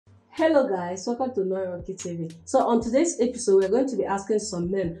Hello guys, welcome to Nolly RockyTv. So on today's episode, we're going to be asking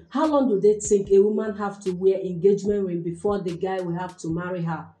some men, how long do they think a woman have to wear engagement ring before the guy will have to marry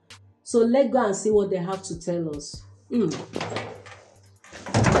her? So let's go and see what they have to tell us. Good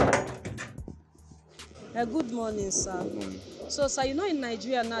morning, sir. So, sir, in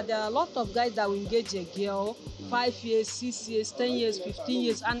Nigeria now, there are a lot of guys that will engage a girl 5 years, 6 years, 10 years, 15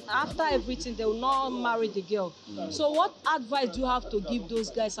 years, and after everything, they will not marry the girl. So, what advice do you have to give those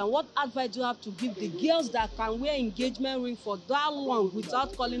guys, and what advice do you have to give the girls that can wear engagement ring for that long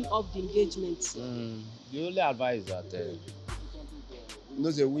without calling off the engagement? The only advice is that,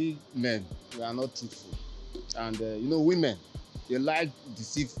 we men, we are not truthful. And, women, they like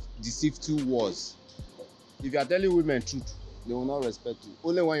deceitful words. If you are telling women truth, they will not respect you.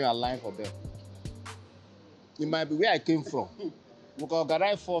 Only when you are lying for them. It might be where I came from. We can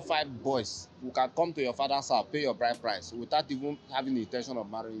organize 4 or 5 boys who can come to your father's house, pay your bride price without even having the intention of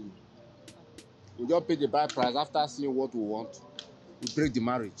marrying you. We just pay the bride price after seeing what we want. We break the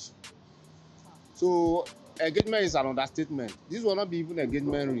marriage. So engagement is an understatement. This will not be even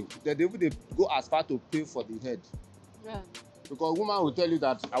engagement ring. They go as far to pay for the head. Yeah. Because woman will tell you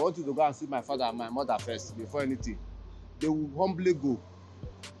that I want you to go and see my father and my mother first before anything. They will humbly go.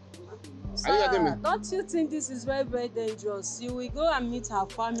 Sir, are you getting me? Don't you think this is very, very dangerous? You will go and meet her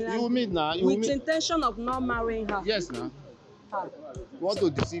family. You will meet now. With intention of not marrying her. Yes, now. You want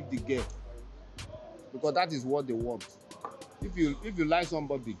to deceive the girl. Because that is what they want. If you like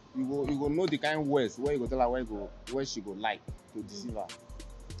somebody, you will know the kind of words where you go tell her where she go like to deceive her.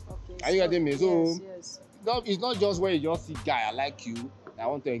 Okay. Are you getting me? So yes. It's not just when you just see guy, I like you, I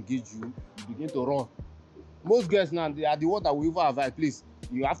want to engage you, you begin to run. Most girls now, they are the ones that will even advise, please,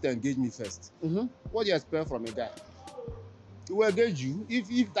 you have to engage me first. What do you expect from a guy? He will engage you.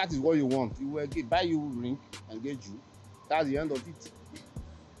 If that is what you want, he will buy you ring, engage you. That's the end of it.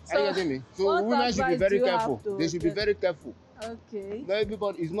 Are you getting me? So women should be very careful. They should be very careful. Okay. Not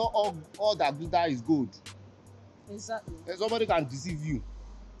everybody, it's not all that glitter is gold. Exactly. Somebody can deceive you.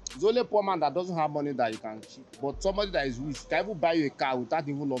 It's only a poor man that doesn't have money that you can cheat. But somebody that is rich can even buy you a car without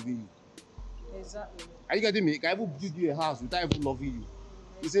even loving you. Exactly. Are you getting me? Can even build you a house without even loving you.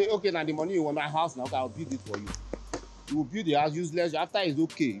 You say, okay, now the money you want my house now, okay, I'll build it for you. You will build the house useless. After it's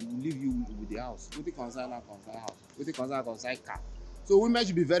okay, he will leave you with the house. What the concern house? What the concern car? So women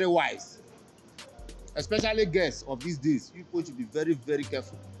should be very wise. Especially girls of these days. People should be very, very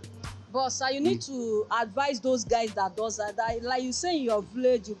careful. But sir, you need to advise those guys that does that. Like you say in your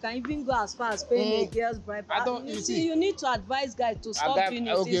village, you can even go as far as paying a girl's bride. You need to advise guys to stop doing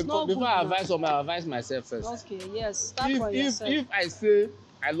it. Okay, it's not before good I advise someone, I advise myself first. Okay, yes. Start for yourself. If I say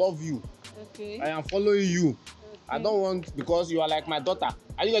I love you, okay, I am following you. Okay. I don't want, because you are like my daughter.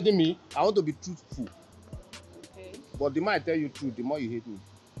 Are you getting me? I want to be truthful. Okay. But the more I tell you truth, the more you hate me.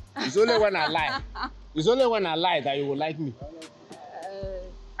 It's only when I lie. It's only when I lie that you will like me.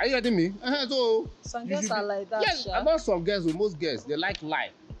 Are you getting me? So some girls are like that. Yes, sure. Not some girls, but most girls, they like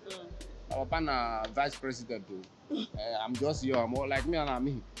lie. Our partner, vice president, though. I'm just here. I'm all like me and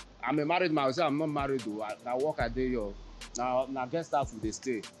me. I'm a married man. I'm not married, though. I work a day, yo. Now guest house they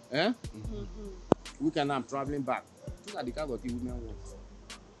stay. Weekend I'm traveling back. Those are the kind of things women want.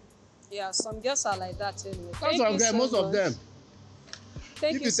 Yeah, some girls are like that anyway. Not some girls, most of them.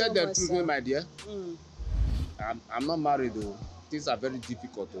 If you said the truth, my dear, I'm not married, though. Things are very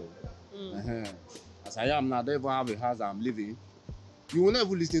difficult. As I am now, I don't even have a house I'm living. You will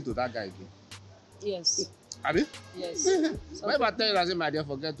never listen to that guy again. Yes. Abi? Yes. But if I tell you, I say, my dear,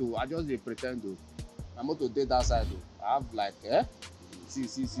 forget to. I just pretend to. I'm not to date that side. Though. I have like, see.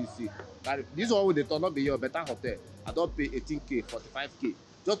 This one with the turn up be your better hotel. I don't pay 18K, 45K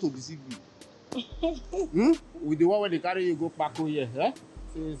just to deceive you. With the one where they carry you go Paco here,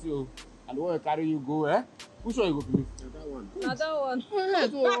 See, and the one they carry you go, Which one you go believe? That one. Another one. So,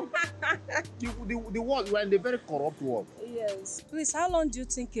 the world, you are in the very corrupt world. Yes. Please, how long do you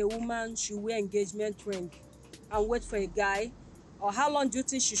think a woman should wear engagement ring and wait for a guy? Or how long do you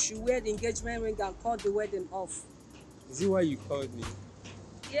think she should wear the engagement ring and call the wedding off? Is it why you called me?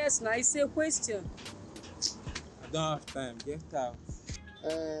 Yes, now it's a question. I don't have time. Get out.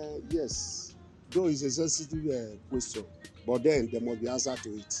 Yes. Though it's a sensitive question, but then there must be answer to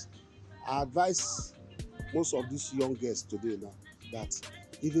it. I advise most of these young girls today now that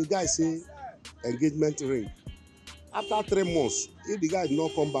if a guy say engagement ring, after 3 months, if the guy did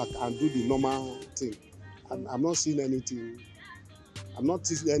not come back and do the normal thing, I'm not seeing anything. I'm not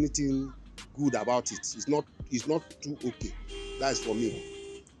seeing anything good about it. It's not too okay. That is for me.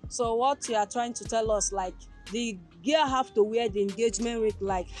 So what you are trying to tell us, like the girl have to wear the engagement ring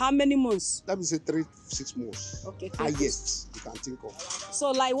like how many months? Let me say 3-6 months. Okay. Highest you can think of.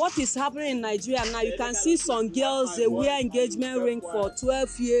 So like what is happening in Nigeria now, you can see some girls, they wear engagement ring for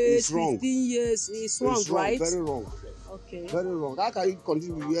 12 years, It's wrong. 15 years. It's wrong, right? Very wrong. Okay. Very wrong. How can you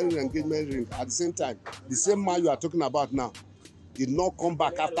continue wearing an engagement ring at the same time? The same man you are talking about now did not come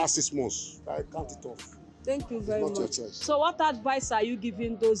back after 6 months. I count it off. Thank you very It's not your much. choice. So what advice are you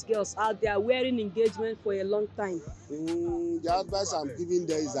giving those girls out there wearing engagement for a long time? The advice I'm giving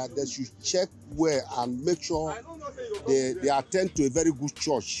them is that they should check where and make sure they attend to a very good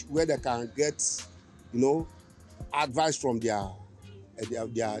church where they can get, advice from their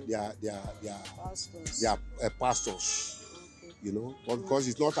pastors. Okay. But because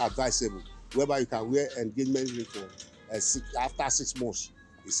it's not advisable, whereby you can wear engagement ring for after 6 months.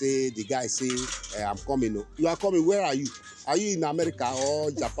 The guy say, I'm coming. You are coming, where are you? Are you in America or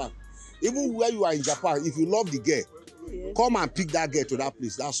Japan? Even where you are in Japan, if you love the girl, Yes. come and pick that girl to that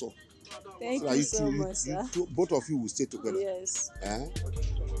place, that's all. Thank So you so much, sir. both of you will stay together. Yes. Eh?